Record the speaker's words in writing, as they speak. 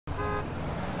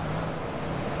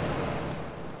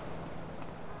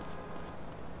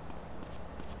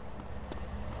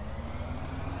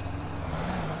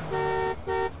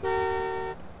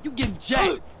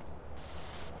Jack!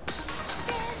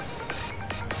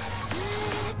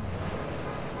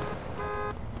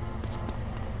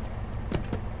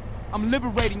 I'm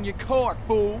liberating your car,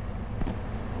 fool!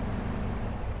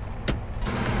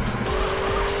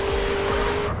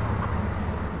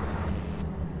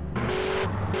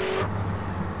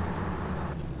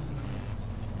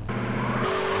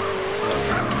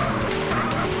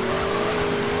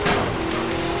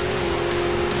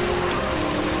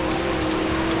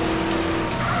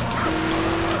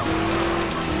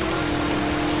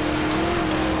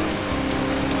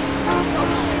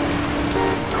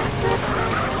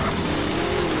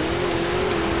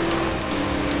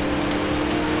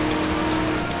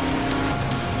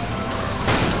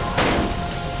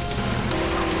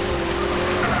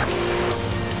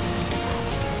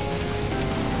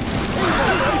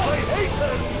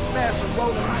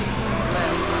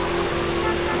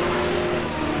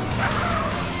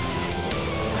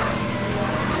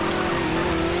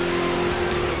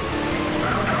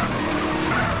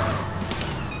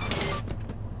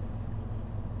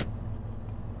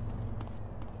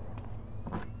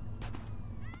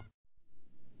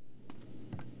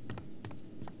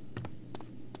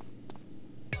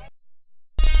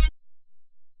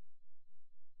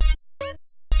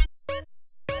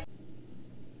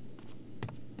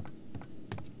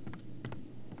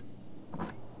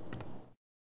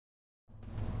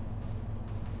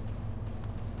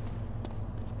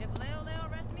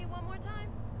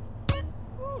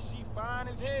 She fine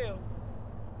as hell.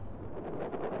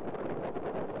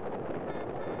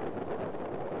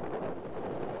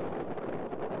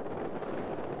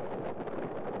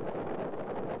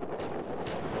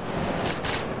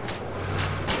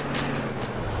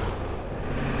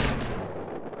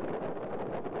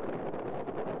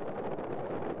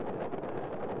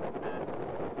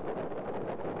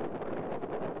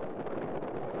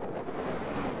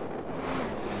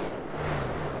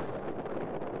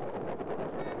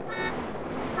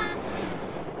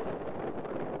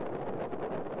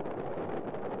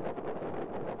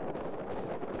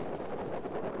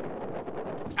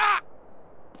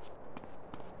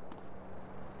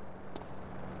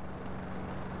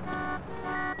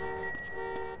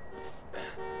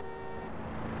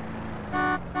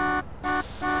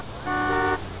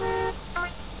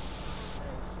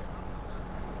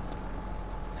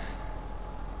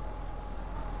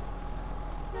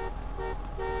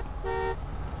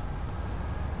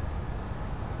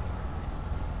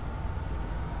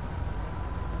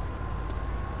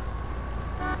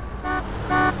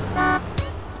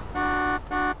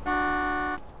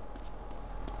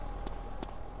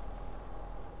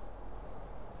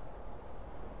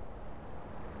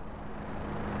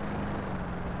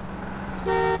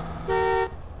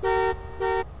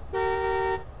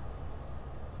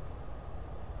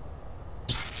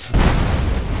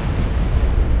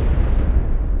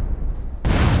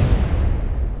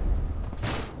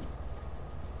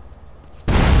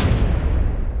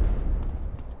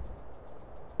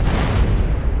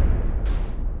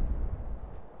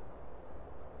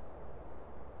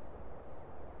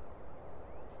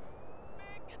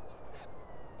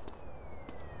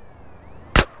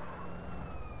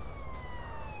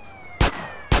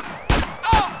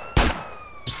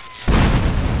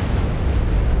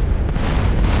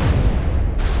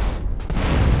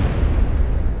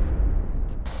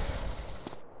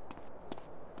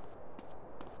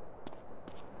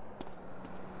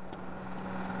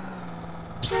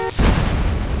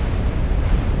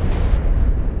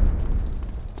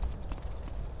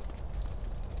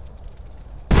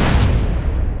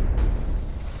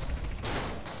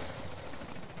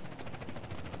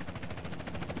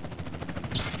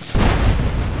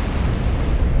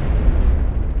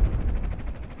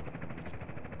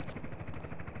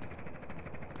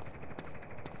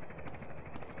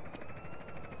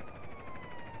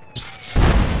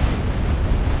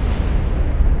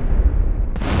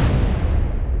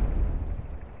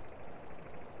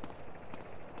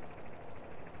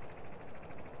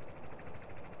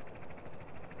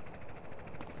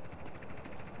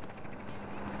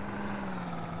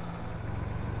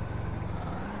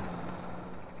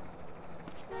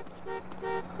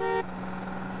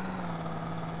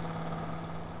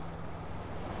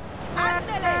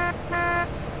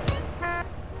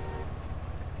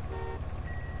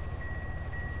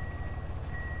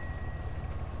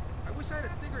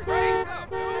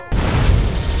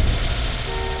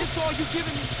 all you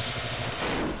giving me?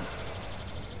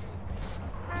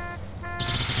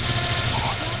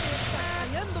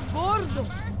 Cayendo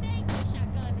gordo.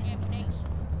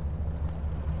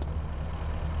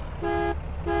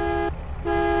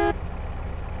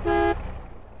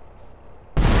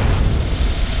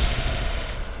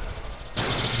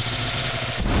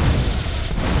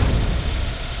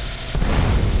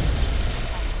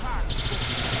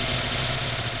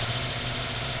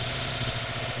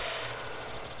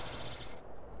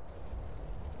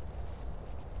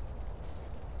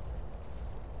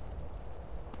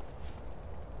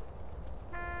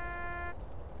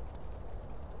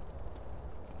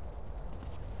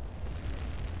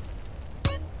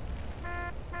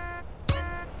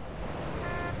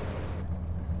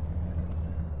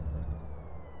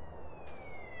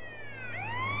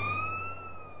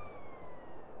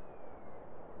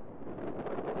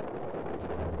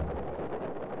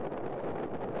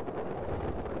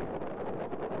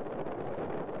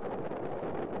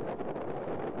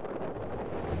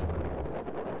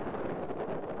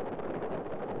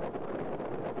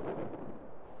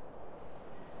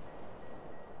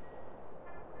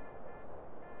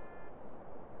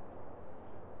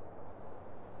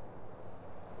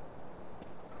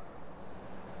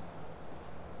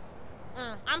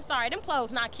 I'm sorry, them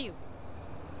clothes not cute.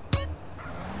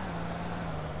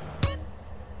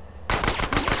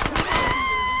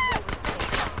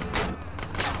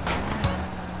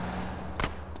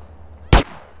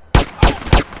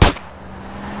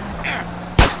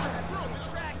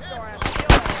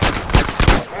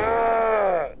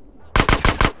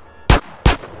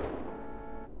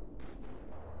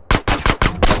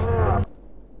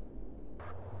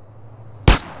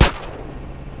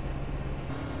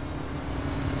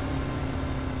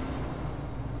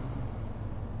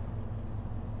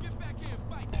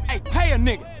 Hey, pay a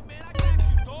nigga.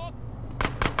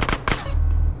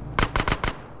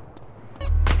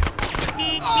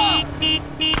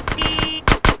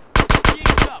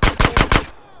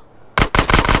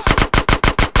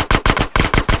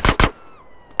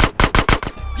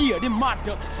 Yeah, them my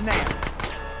ducats now.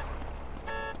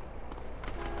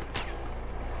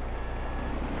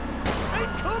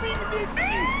 Incoming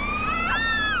defeat!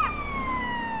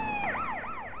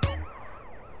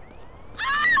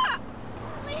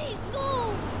 Please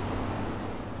move!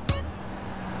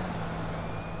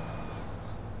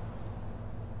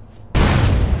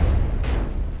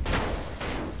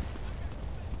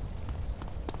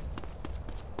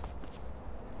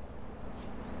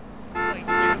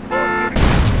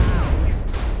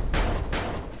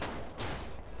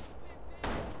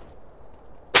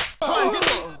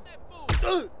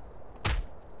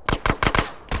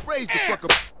 Raise the fuck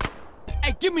up.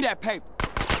 Hey, give me that paper.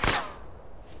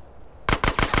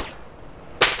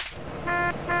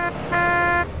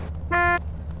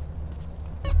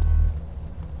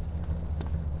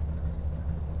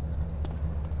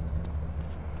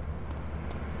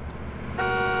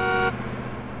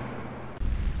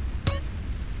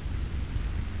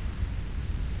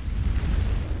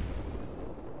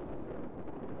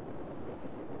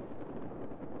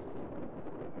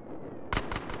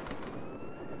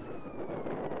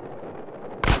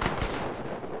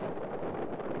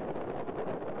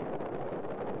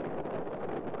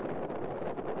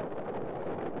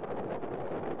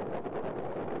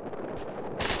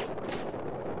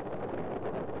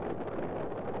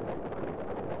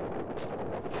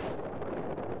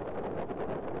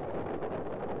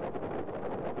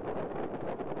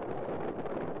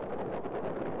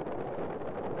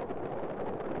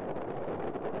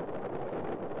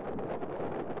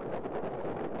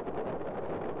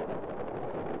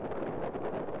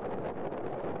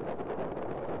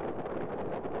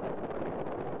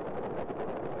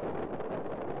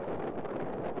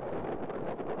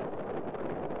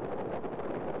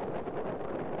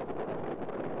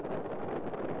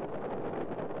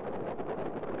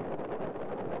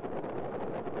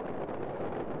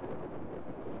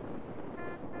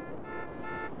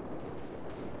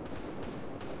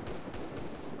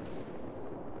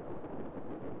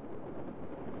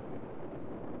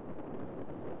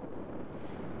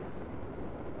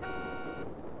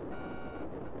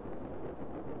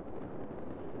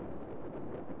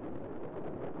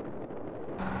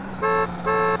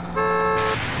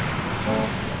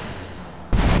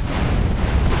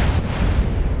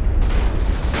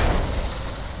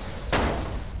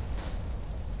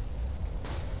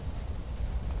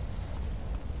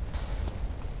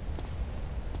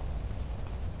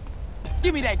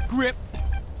 Give me that grip.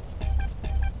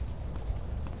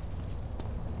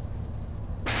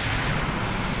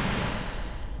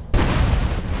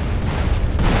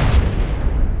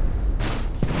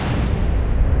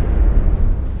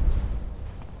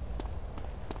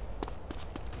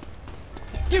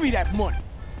 Give me that money.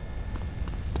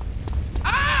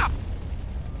 Ah!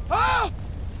 Ah!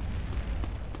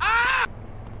 Ah!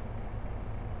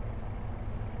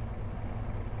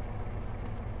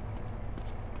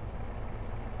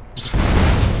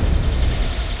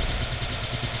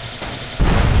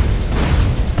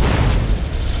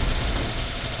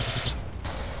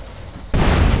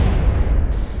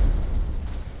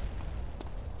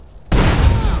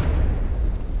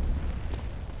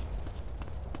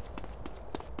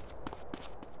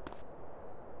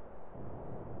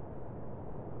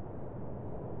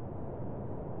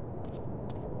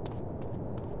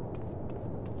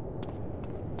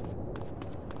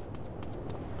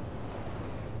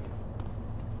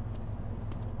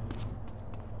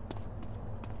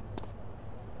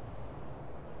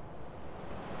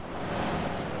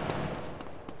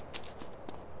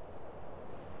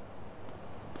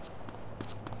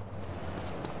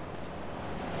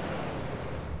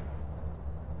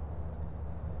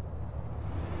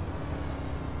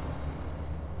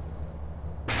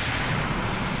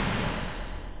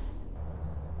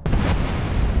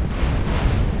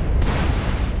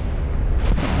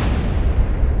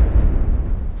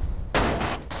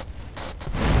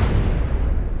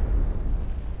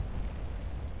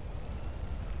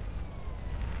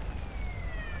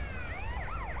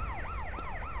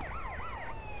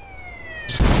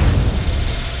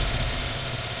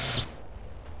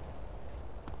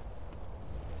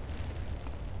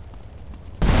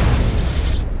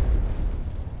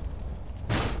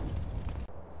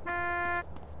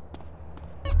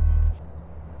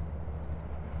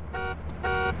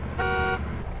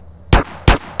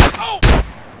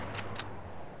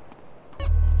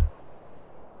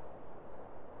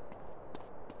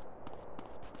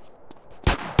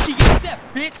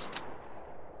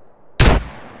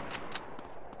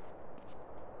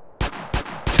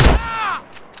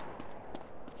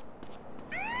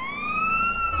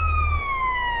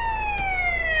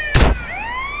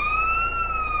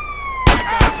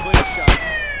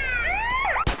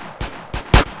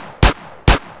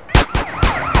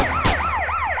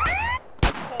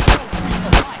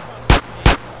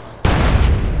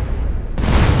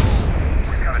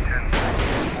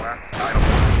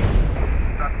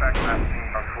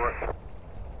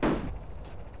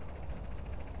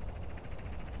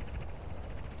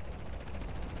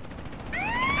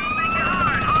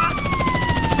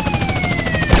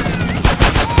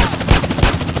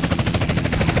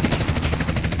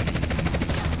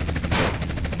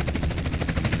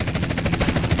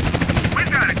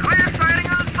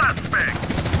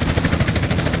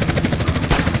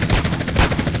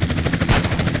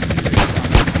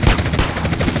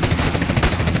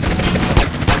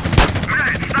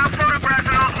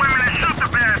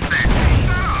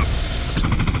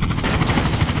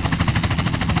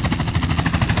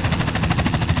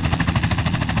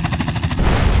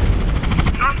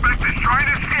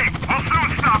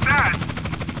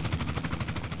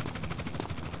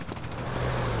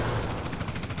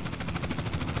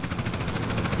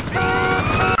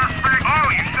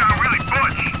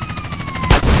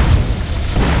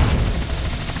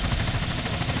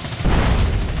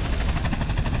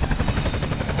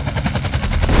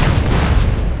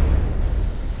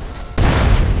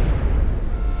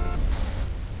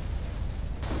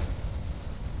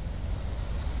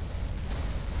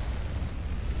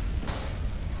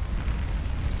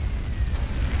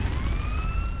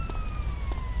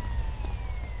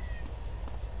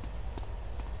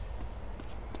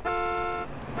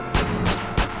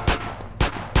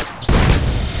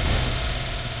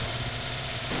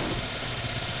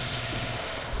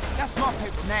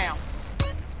 now.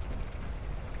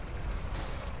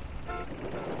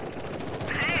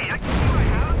 Hey, I can see my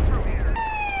house from here.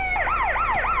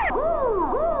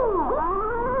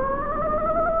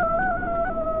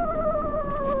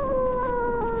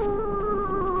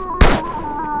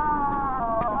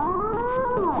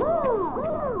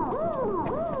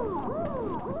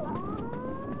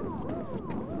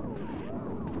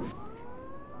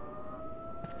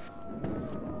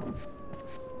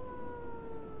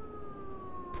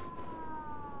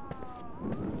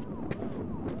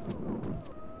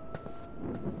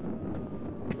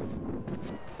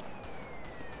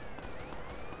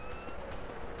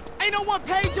 Ain't no one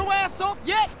paid your ass off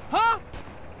yet, huh?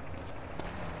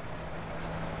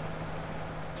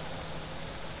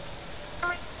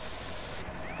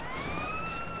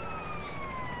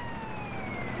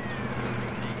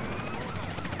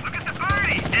 Look at the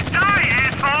party! It's die,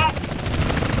 asshole!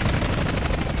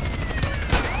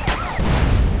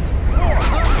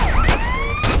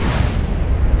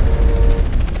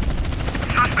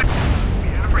 Suspect be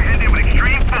apprehended with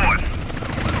extreme force.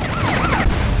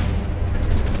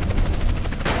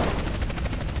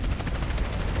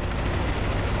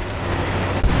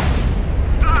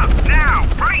 Stop now!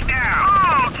 Right now!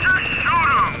 Oh, just shoot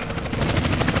him!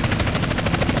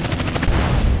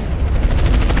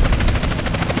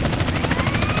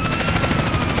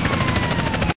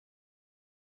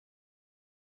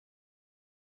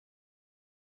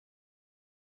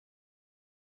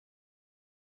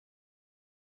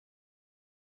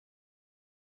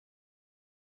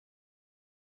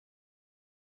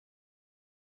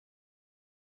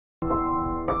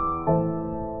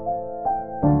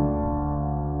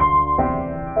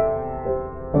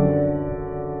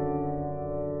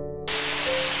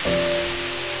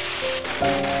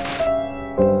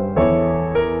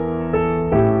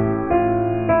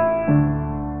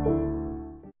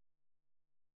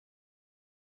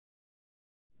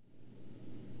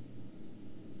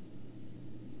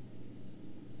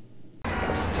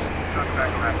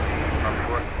 Suspect left from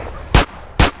report.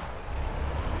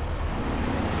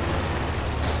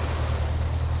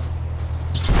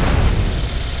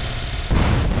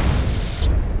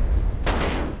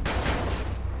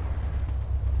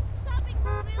 Shopping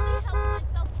really helps my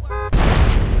self-worth.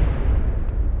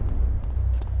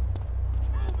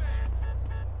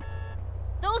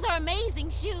 Those are amazing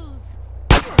shoes.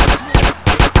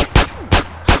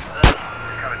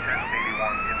 Recover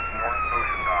 1081 in North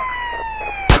Ocean Docks.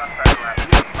 Suspect left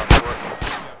from report.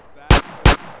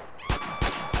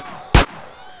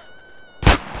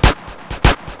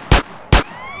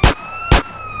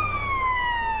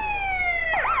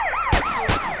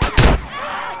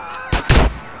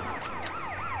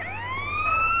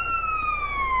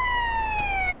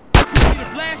 You need to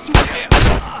blast you here.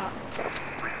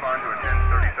 Respond to a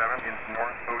 1037 in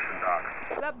North Ocean Docks.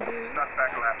 What up, dude?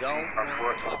 Suspect left Don't from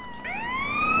report. talk.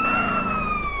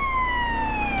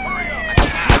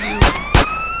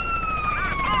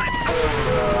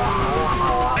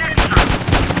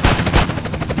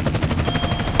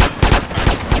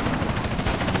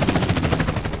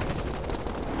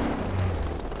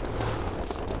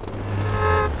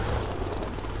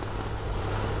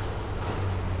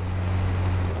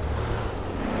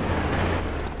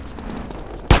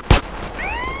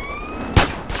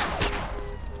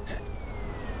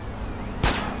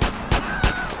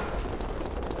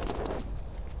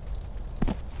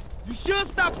 You should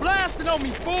stop blasting on me,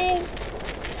 fool!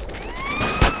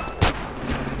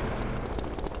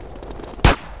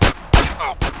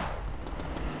 Oh.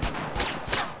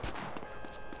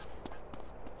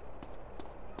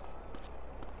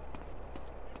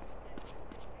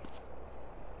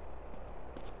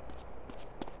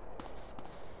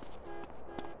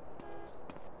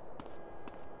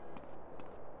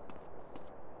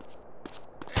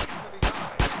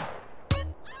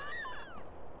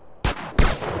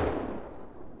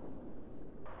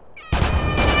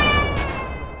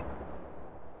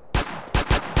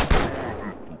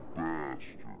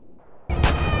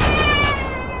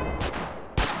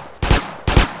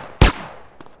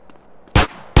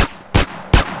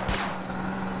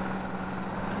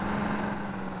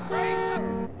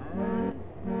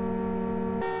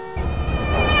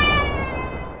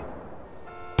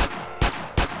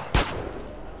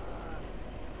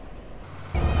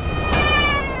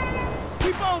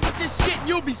 Keep on with this shit and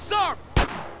you'll be sorry!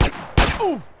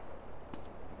 Ooh!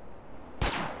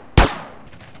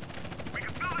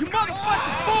 You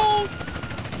motherfucking fool!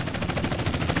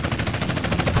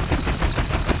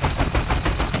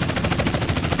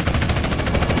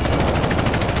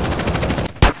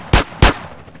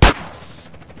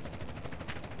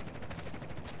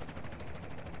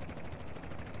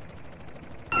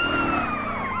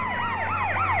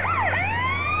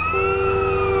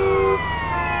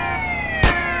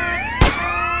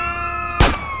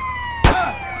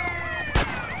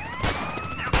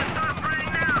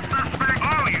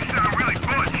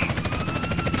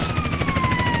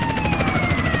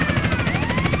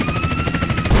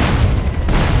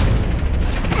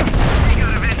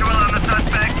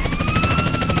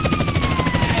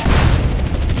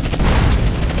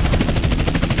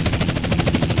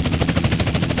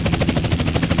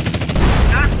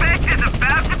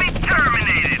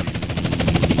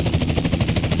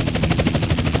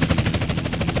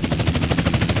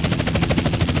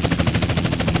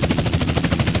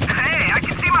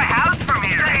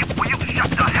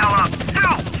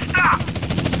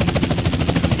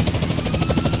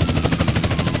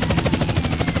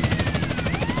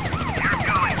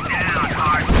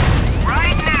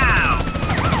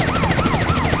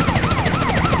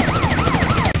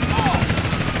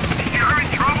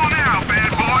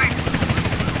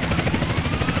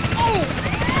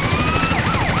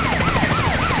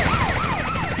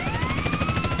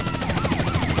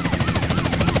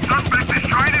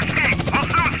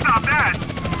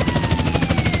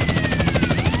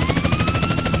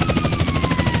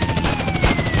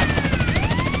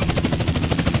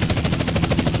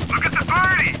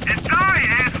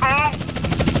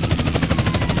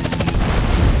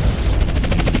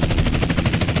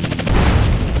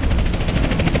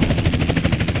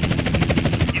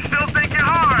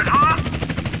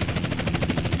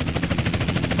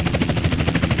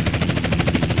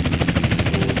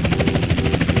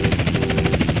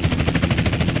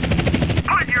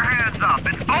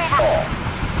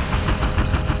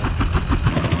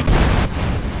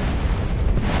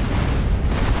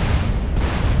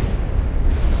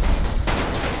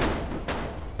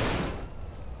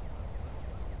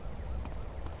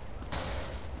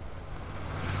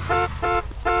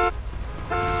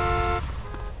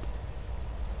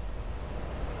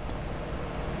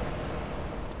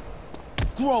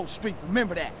 Grove Street,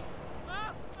 remember that.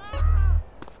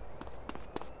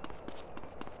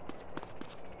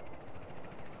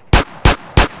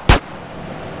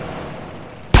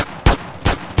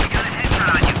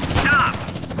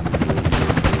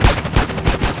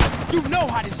 You know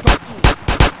how this gonna end.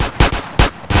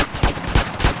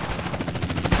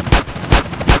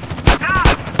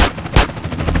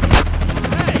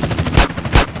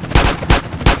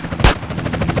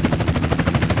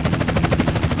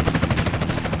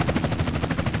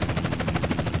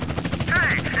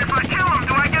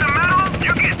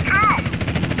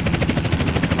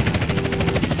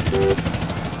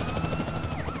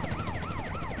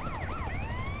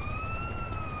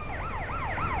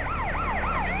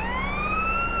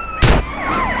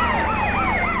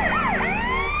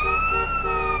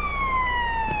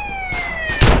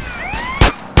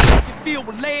 Filled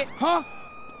with lead, huh?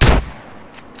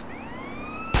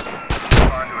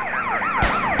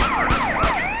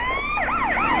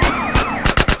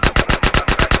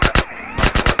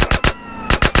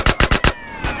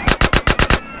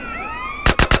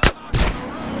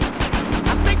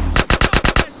 I think you should stop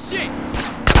that shit.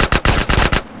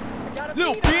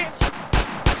 Little bitch.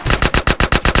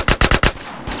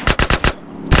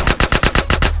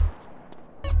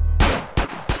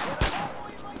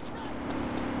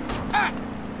 Ah!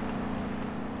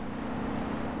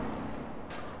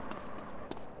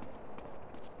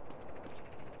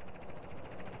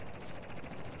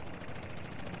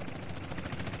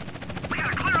 We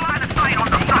got a clear line of sight on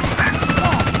the suspect.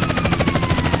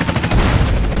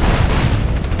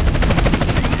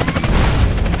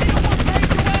 Ain't no one paid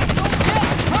your ass no check,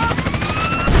 huh?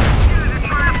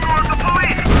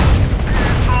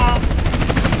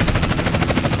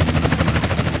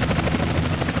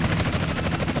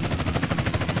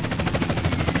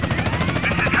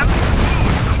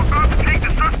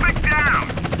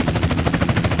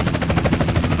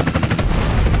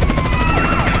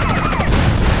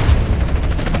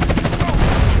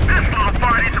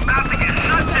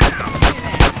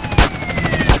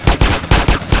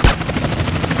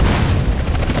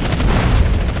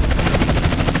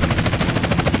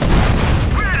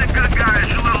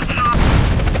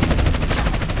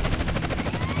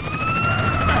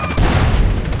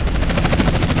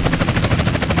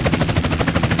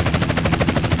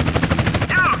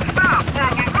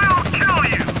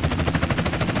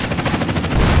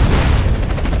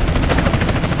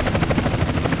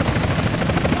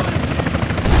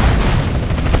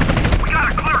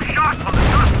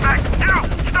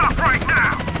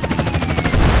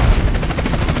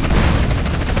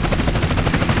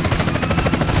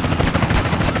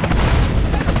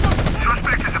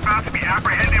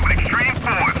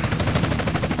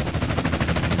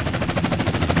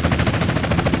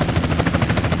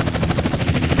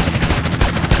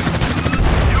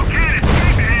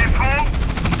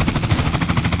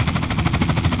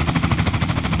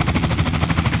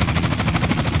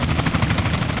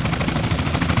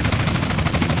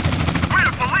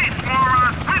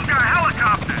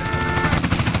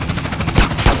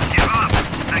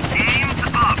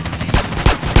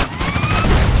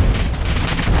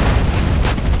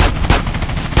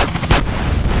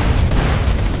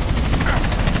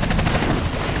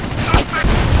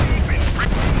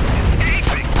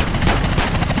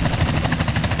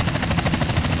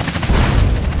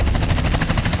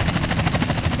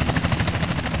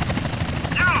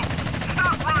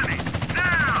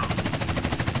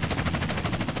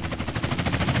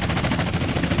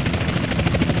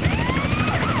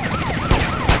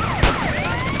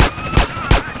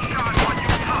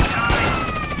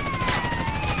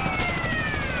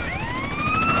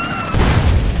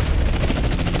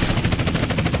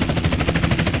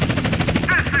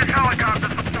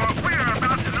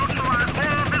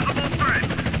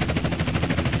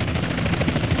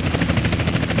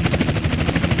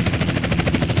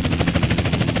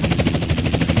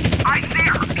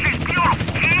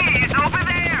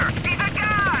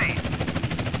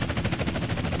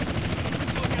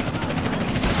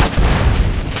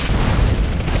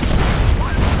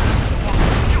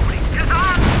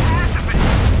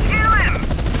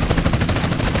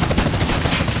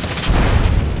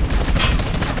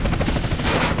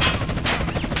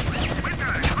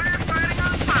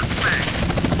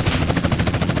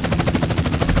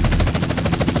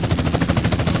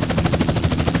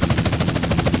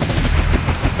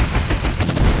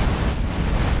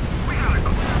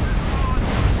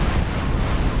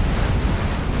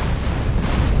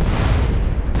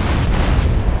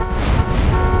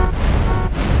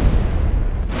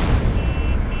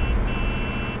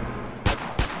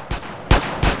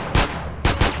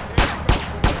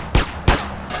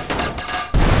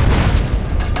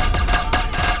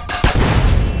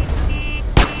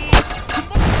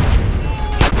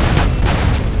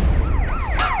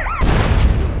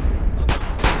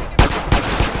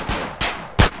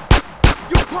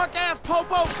 punk-ass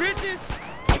popo bitches!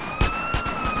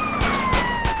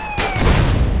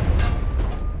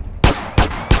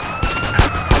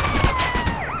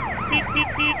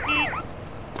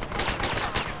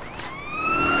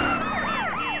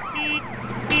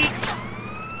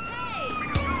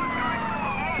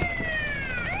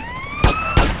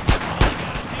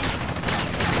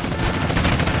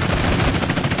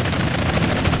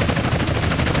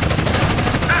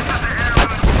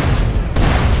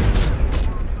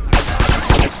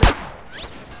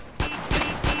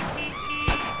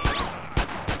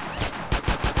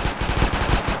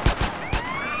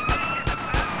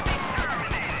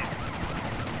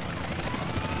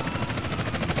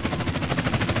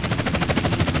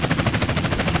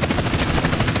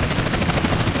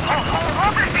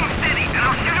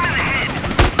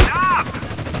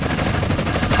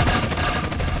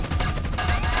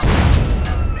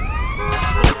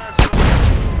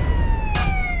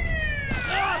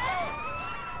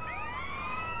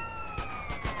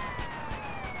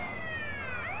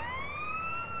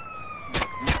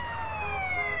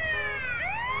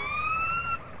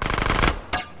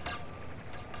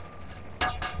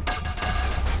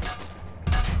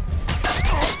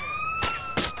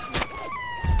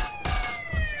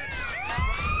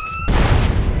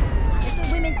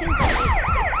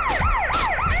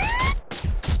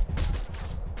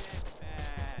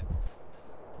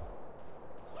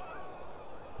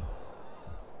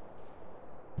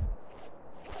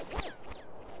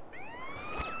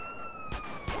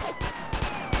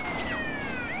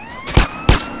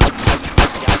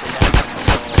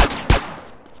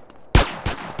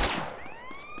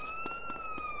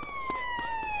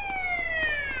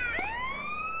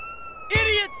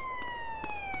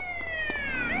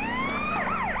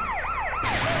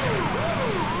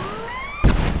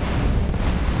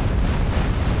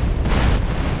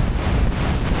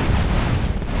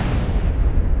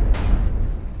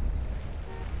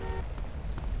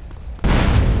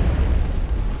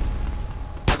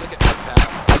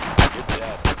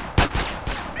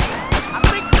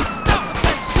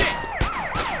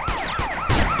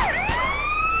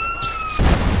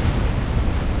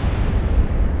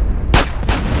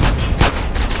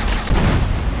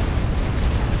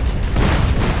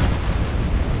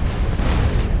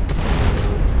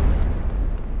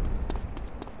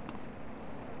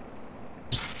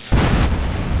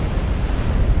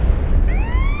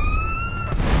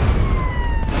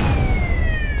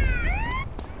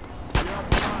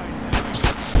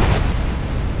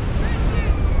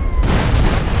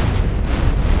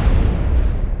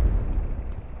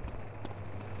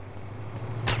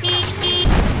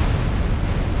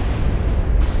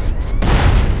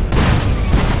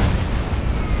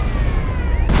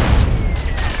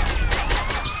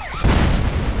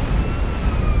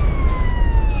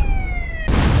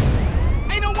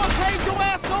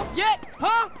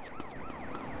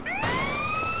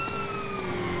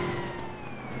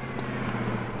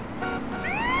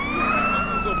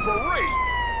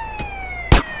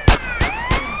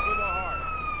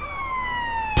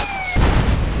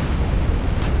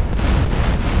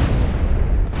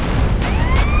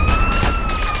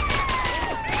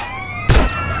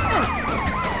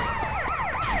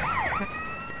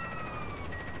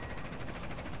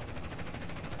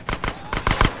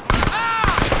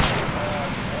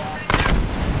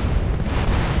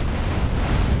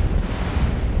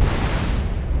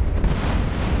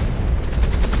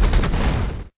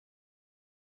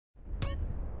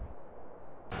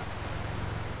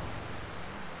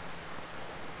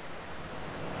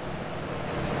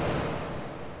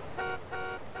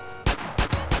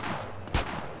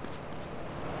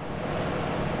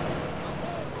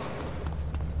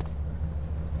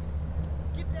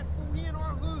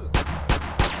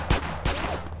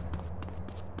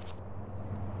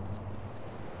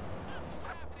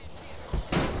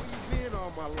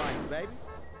 My life, baby.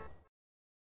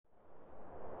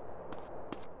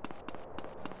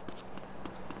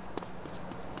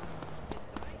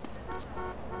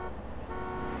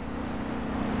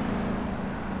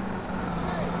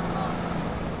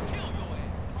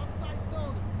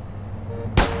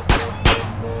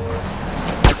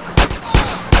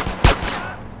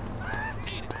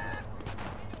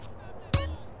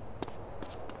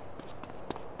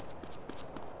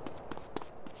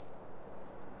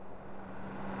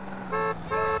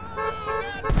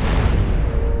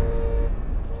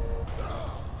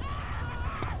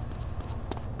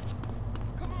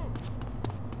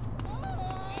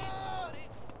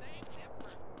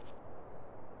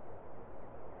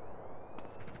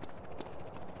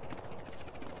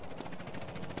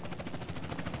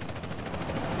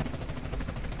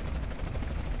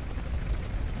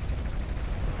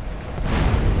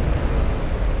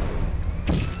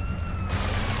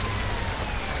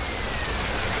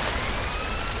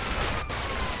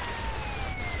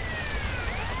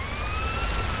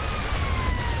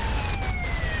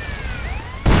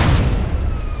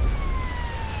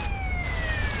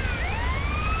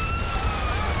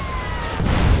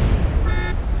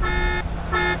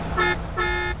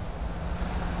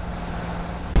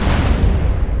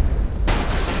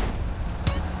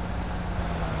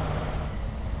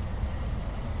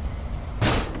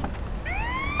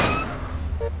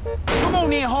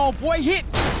 then, homeboy, hit.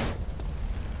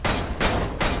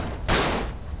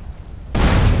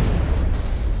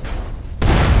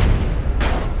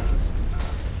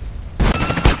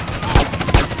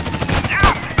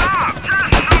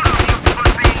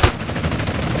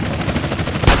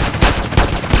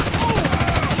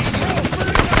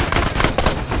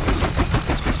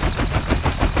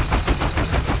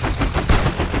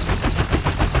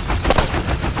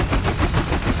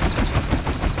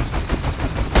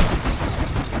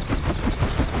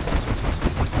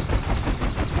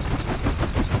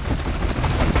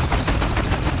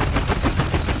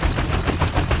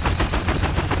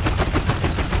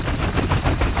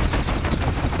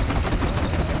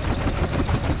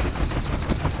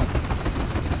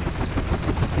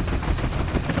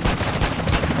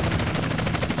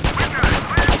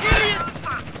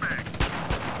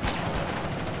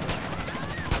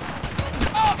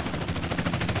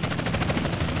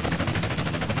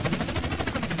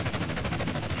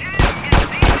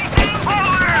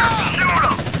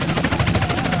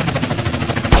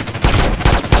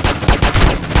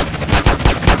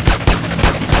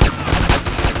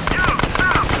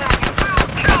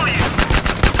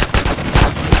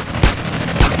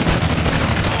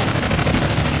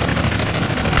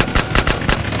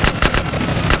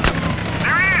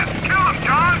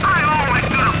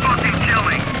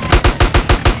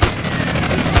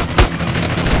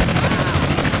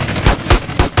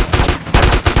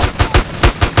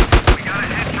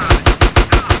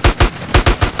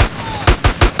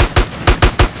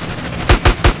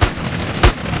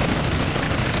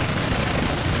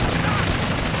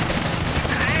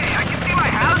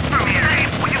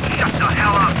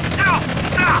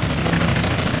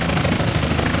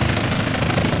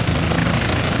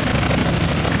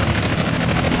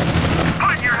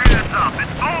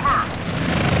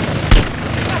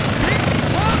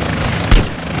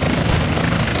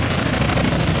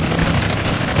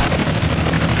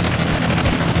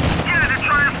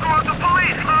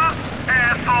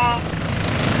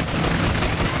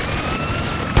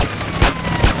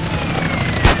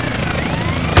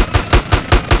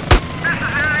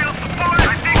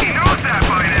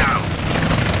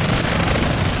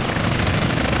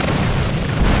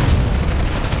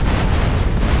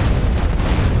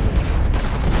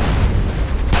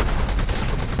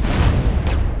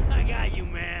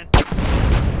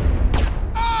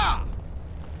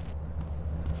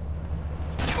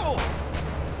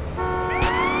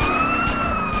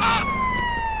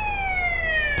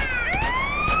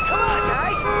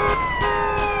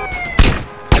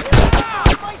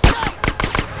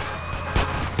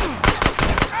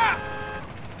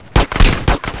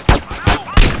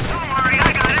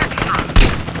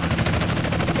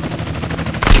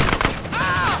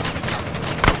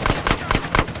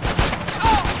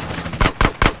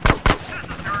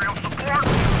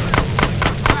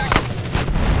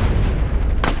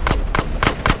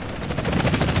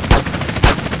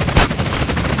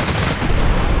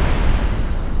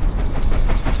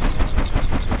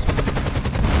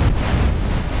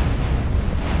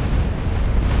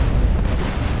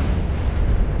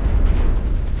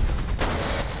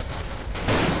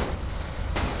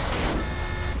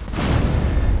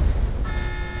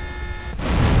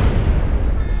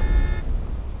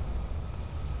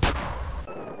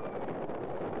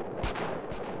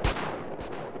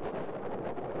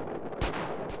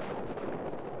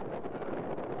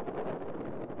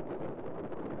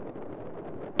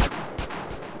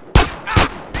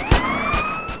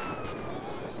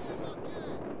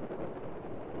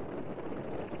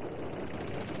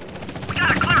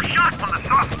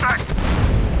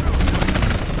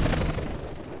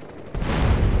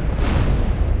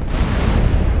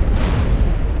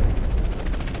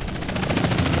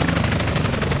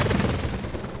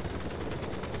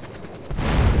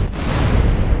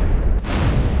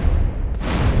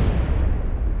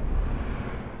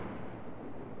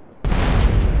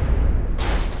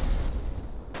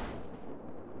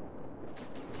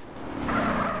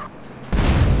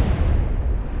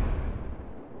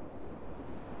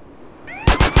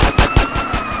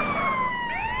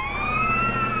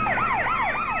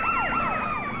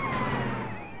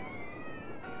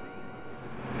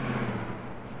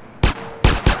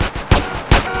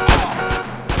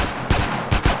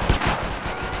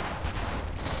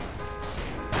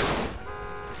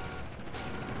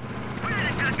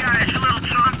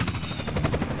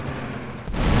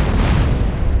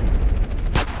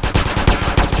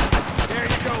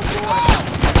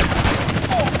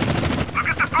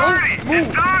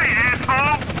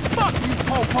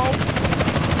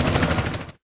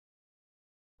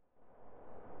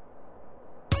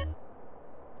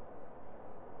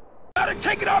 gotta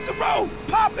take it off the road!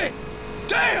 Pop it!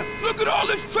 Damn! Look at all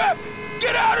this traffic!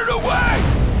 Get out of the way!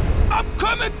 I'm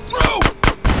coming through!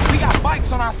 We got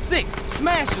bikes on our 6.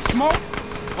 Smash the Smoke.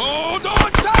 Hold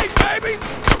on tight, baby!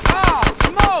 Ah,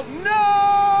 Smoke,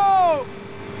 no!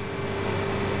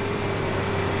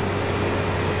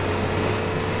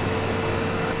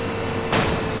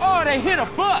 Oh, they hit a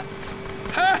bus.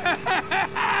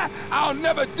 I'll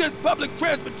never diss public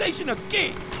transportation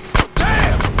again!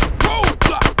 Damn!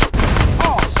 Roadblock!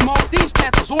 Oh, Smoke, these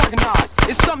cats is organized.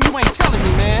 It's something you ain't telling me,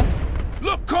 man.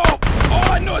 Look, Cole,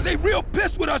 all I know is they real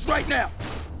pissed with us right now.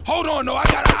 Hold on, though, I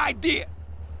got an idea.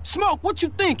 Smoke, what you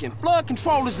thinking? Flood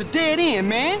control is a dead end,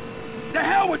 man. The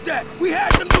hell with that! We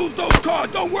had to lose those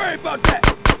cars, don't worry about that!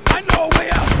 I know a way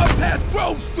out up past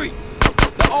Grove Street!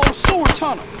 The old sewer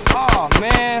tunnel. Oh,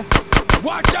 man.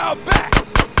 Watch our backs!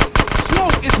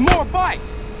 Smoke, it's more bikes.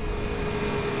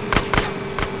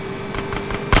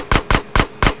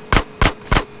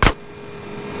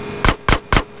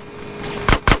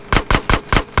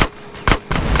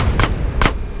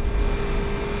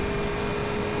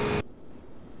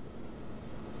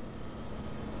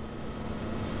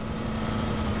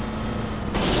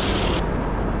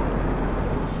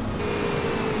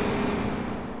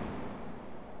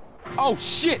 Oh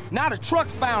shit, now the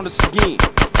truck's found us again.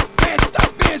 Man,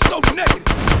 stop being so negative!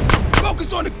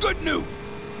 Focus on the good news!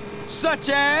 Such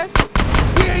as?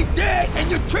 We ain't dead and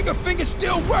your trigger finger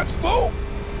still works, fool!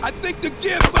 I think the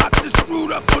gearbox is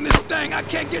screwed up on this thing. I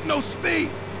can't get no speed.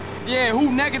 Yeah,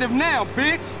 who negative now,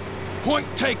 bitch? Point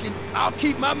taken. I'll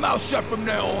keep my mouth shut from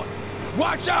now on.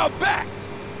 Watch our backs!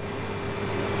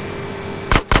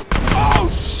 Oh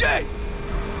shit!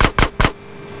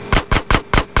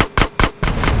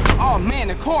 Oh man,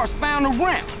 the car's found a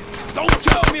ramp. Don't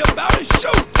tell me about it,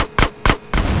 shoot!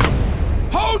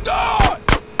 Hold on!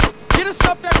 Get us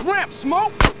up that ramp,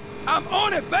 Smoke. I'm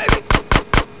on it, baby!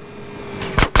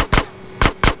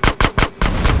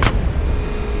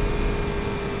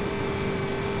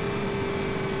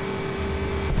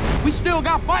 We still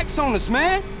got bikes on us,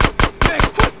 man. Man,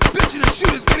 quit bitching and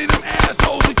shoot as many of them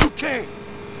assholes as you can.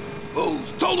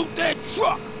 Who's total dead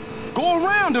truck? Go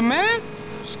around him, man.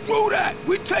 Screw that!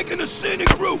 We're taking the scenic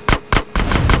route!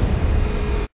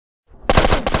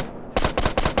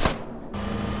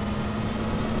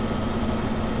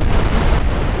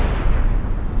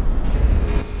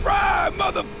 Fry,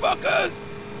 motherfuckers!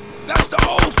 That's the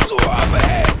old sewer up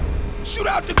ahead! Shoot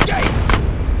out the gate!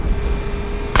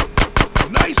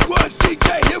 Nice one,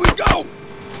 CJ! Here we go!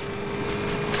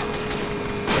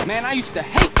 Man, I used to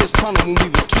hate this tunnel when we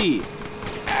was kids.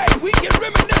 Hey, we can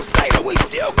reminisce later, we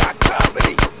still got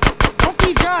company! Don't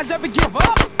these guys ever give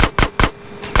up?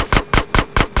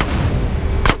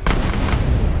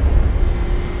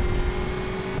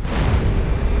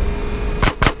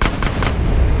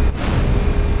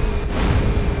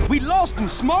 We lost them,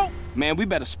 Smoke! Man, we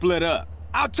better split up.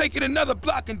 I'll take it another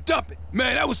block and dump it.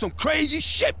 Man, that was some crazy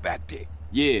shit back there.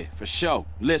 Yeah, for sure.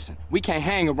 Listen, we can't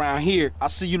hang around here. I'll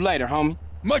see you later, homie.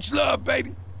 Much love,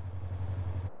 baby.